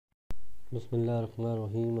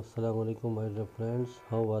Bismillahirrahmanirrahim. Assalamu alaikum, my dear friends.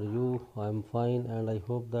 How are you? I am fine, and I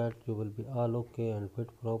hope that you will be all okay and fit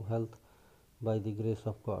from health by the grace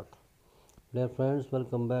of God. Dear friends,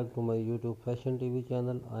 welcome back to my YouTube Fashion TV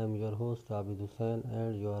channel. I am your host Abid Hussain,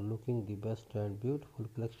 and you are looking the best and beautiful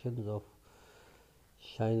collections of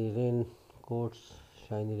shiny rain coats,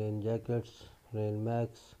 shiny rain jackets, rain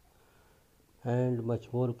macks, and much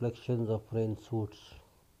more collections of rain suits.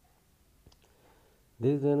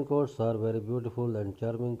 These raincoats are very beautiful and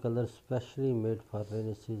charming colors, specially made for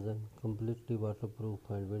rainy season, completely waterproof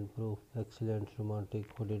and windproof, excellent romantic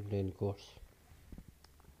hooded raincoats.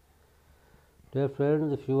 Dear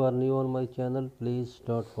friends, if you are new on my channel, please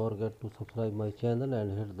don't forget to subscribe my channel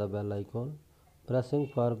and hit the bell icon. Pressing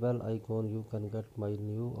for bell icon, you can get my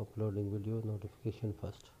new uploading video notification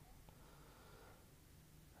first.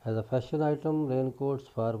 As a fashion item, raincoats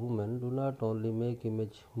for women do not only make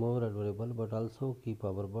image more adorable but also keep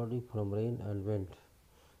our body from rain and wind.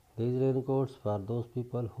 These raincoats for those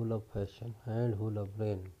people who love fashion and who love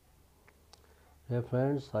rain. Dear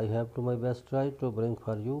friends, I have to my best try to bring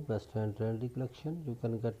for you best and trendy collection. You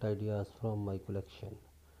can get ideas from my collection.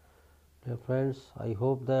 Dear friends, I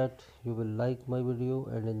hope that you will like my video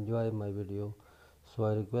and enjoy my video. So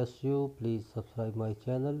I request you, please subscribe my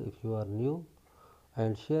channel if you are new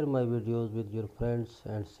and share my videos with your friends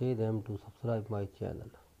and say them to subscribe my channel.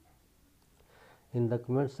 In the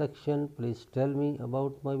comment section, please tell me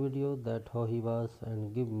about my video that how he was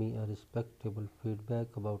and give me a respectable feedback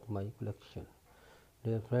about my collection.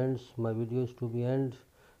 Dear friends, my video is to be end.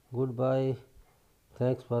 Goodbye.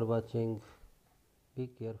 Thanks for watching. Be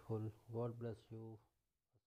careful. God bless you.